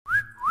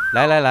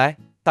来来来，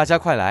大家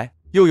快来，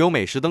又有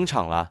美食登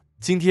场了！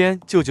今天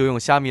舅舅用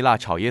虾米辣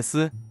炒椰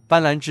丝、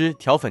斑兰汁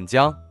调粉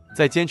浆，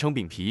再煎成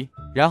饼皮，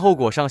然后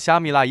裹上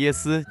虾米辣椰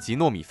丝及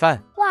糯米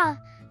饭。哇，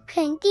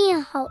肯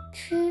定好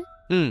吃！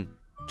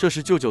这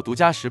是舅舅独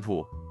家食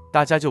谱，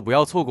大家就不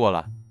要错过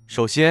了。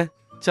首先，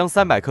将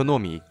300克糯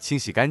米清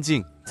洗干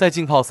净，再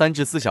浸泡3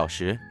至4小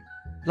时。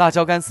辣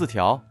椒干4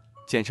条，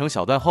剪成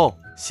小段后，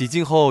洗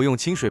净后用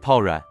清水泡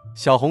软。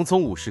小红葱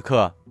50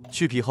克，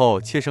去皮后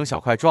切成小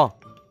块状。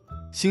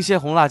新鲜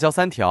红辣椒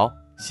3条，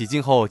洗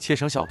净后切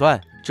成小段。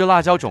这辣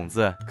椒种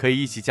子可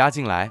以一起加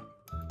进来。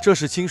这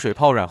是清水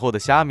泡软后的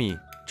虾米，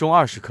重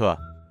20克。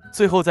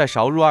最后再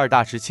勺入2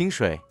大匙清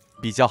水，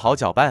比较好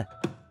搅拌。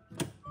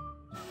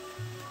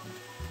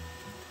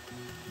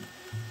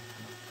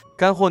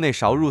干货内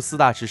勺入4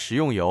大匙食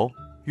用油，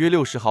约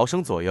60毫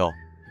升左右。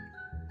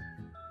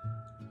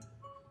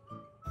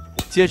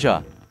接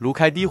着炉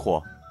开低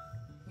火，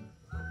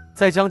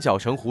再将搅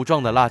成糊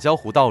状的辣椒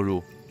糊倒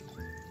入，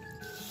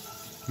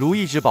炉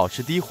一直保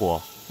持低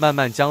火，慢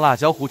慢将辣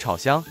椒糊炒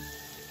香，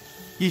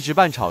一直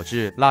拌炒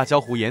至辣椒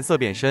糊颜色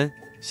变深，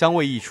香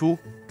味溢出，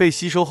被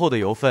吸收后的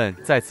油分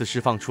再次释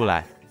放出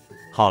来。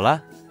好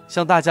了，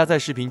像大家在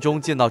视频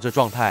中见到这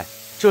状态，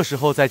这时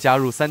候再加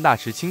入3大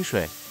匙清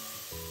水，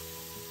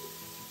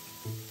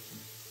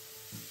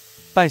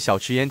半小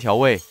匙盐调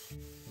味，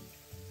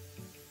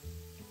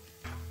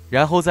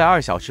然后再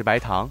2小匙白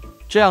糖，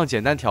这样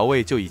简单调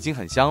味就已经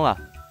很香了。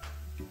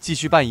继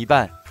续拌一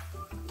拌。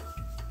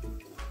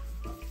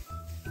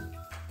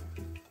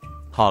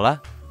好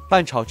了，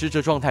拌炒至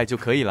这状态就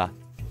可以了。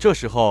这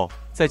时候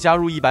再加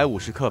入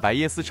150克白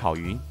椰丝炒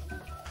匀，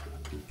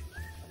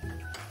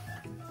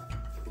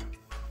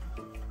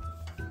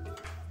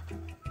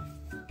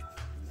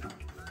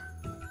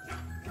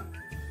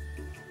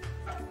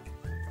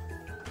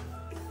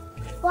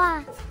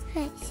哇，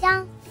很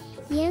香，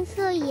颜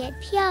色也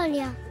漂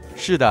亮。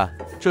是的，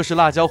这是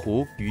辣椒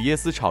糊与椰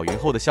丝炒匀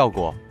后的效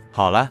果。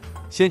好了，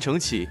先盛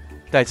起，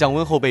待降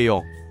温后备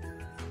用。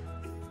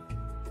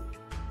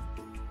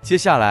接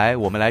下来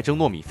我们来蒸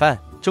糯米饭。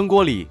蒸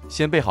锅里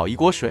先备好1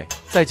锅水，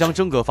再将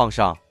蒸格放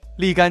上，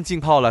沥干浸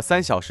泡了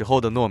3小时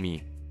后的糯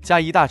米，加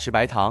1大匙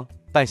白糖，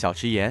半小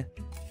匙盐，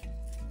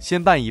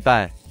先拌一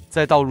拌，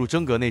再倒入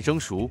蒸格内蒸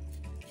熟。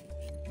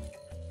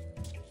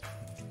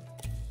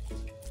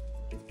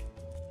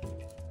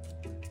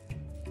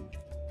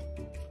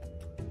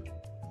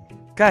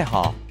盖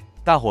好，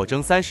大火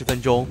蒸30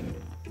分钟。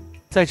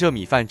在这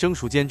米饭蒸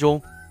熟间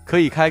中，可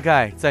以开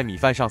盖，在米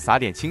饭上撒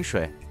点清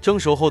水。蒸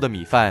熟后的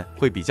米饭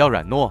会比较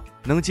软糯，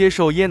能接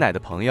受椰奶的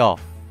朋友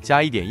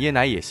加一点椰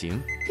奶也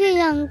行，这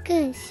样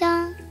更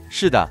香。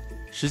是的，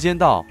时间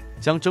到，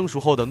将蒸熟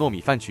后的糯米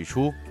饭取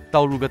出，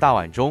倒入个大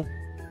碗中。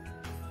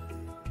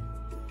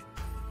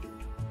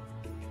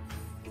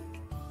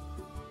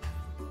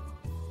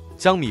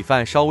将米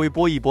饭稍微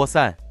拨一拨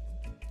散。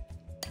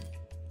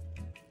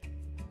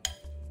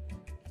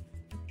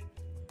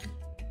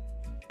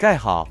盖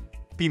好，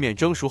避免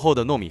蒸熟后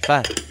的糯米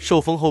饭受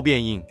风后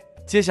变硬。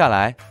接下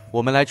来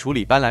我们来处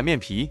理斑兰面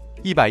皮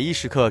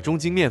，110克中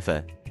筋面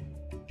粉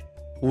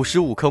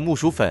，55克木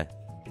薯粉，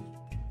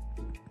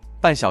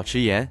半小匙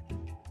盐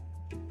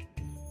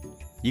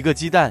，1个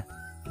鸡蛋，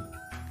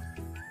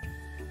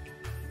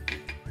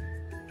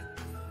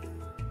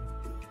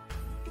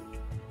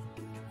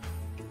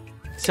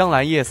香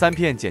兰叶3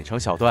片剪成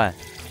小段，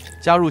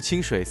加入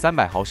清水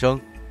300毫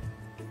升，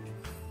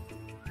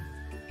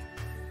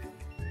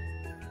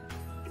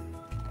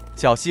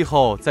搅细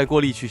后再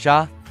过滤去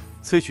渣。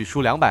萃取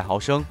出200毫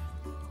升，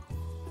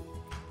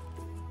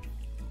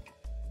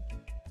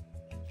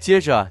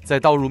接着再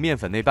倒入面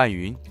粉内拌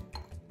匀。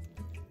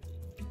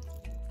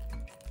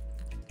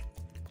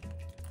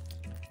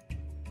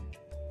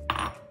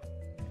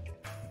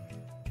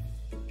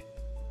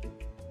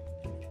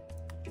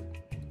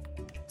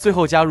最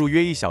后加入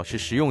约1小匙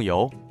食用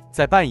油，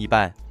再拌一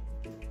拌。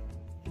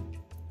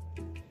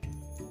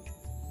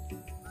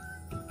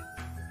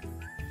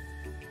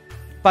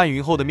拌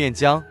匀后的面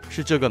浆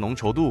是这个浓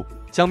稠度。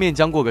将面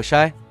浆过个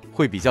筛，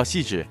会比较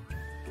细致。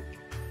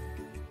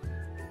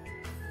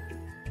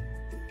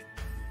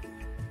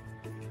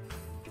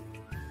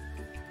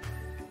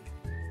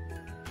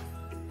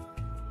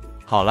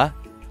好了，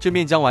这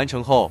面浆完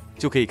成后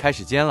就可以开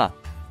始煎了。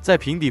在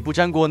平底不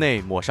粘锅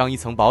内抹上1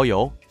层薄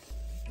油，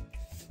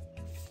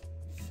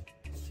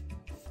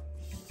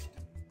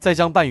再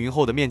将拌匀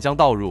后的面浆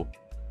倒入。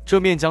这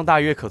面浆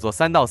大约可做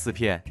3到4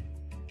片。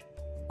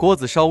锅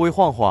子稍微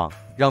晃晃，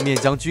让面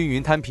浆均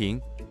匀摊平。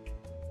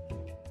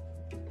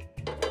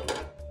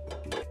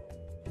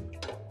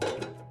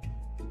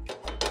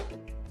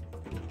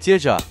接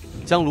着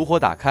将炉火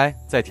打开，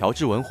再调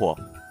至文火，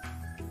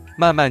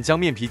慢慢将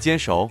面皮煎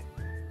熟。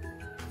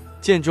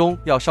间中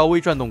要稍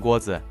微转动锅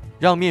子，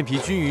让面皮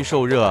均匀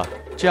受热，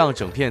这样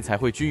整片才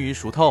会均匀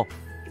熟透。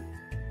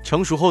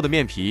成熟后的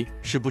面皮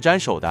是不粘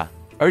手的，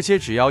而且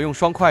只要用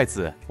双筷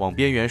子往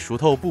边缘熟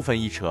透部分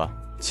一扯，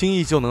轻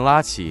易就能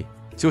拉起，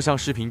就像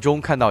视频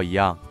中看到一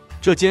样。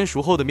这煎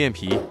熟后的面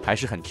皮还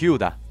是很 Q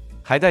的，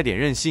还带点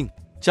韧性。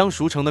将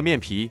熟成的面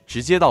皮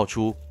直接倒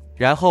出，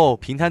然后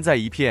平摊在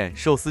一片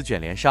寿司卷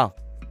帘上，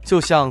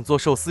就像做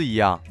寿司一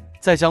样。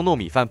再将糯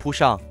米饭铺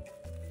上，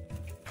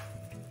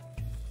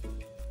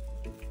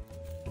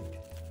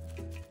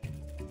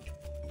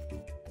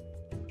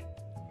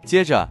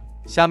接着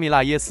虾米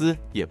辣椰丝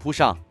也铺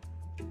上，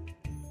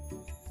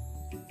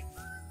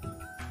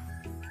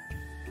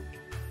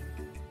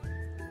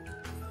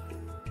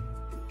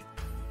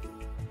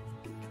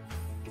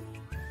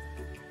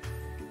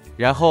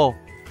然后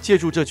借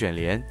助这卷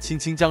帘，轻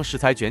轻将食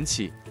材卷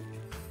起。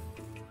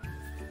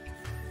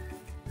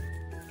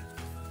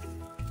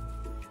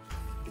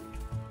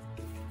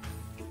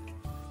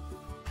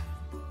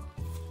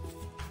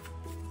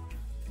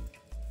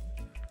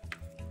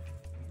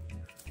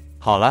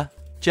好了，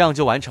这样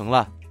就完成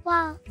了。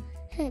哇，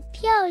很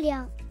漂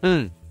亮。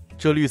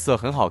这绿色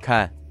很好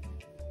看。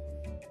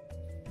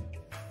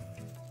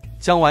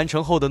将完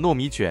成后的糯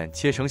米卷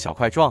切成小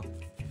块状，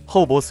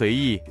厚薄随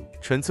意，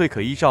纯粹可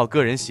依照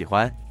个人喜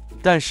欢。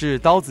但是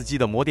刀子记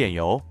得抹点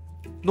油，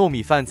糯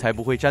米饭才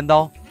不会沾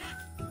刀。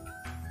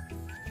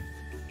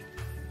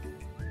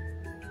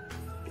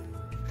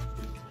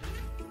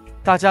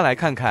大家来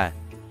看看，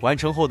完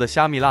成后的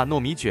虾米辣糯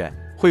米卷，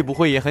会不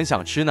会也很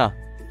想吃呢？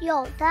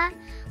有的。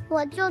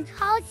我就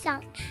超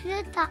想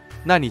吃的，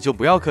那你就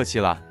不要客气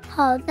了。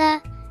好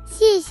的，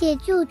谢谢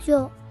舅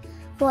舅，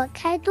我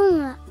开动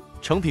了。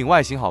成品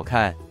外形好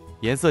看，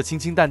颜色清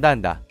清淡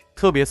淡的，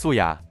特别素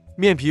雅。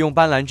面皮用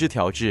斑兰汁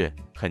调制，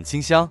很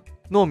清香。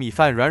糯米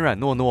饭软软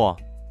糯糯，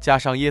加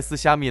上椰丝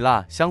虾米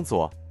辣香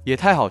佐，也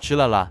太好吃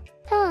了啦。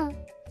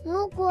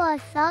如果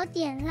少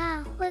点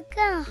辣会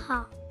更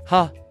好。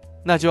哈，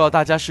那就要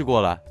大家试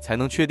过了才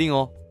能确定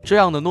哦。这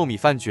样的糯米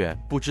饭卷，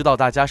不知道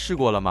大家试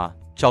过了吗？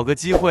找个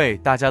机会，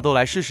大家都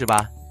来试试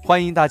吧！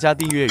欢迎大家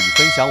订阅与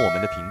分享我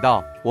们的频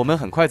道，我们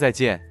很快再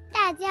见。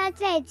大家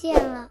再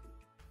见了。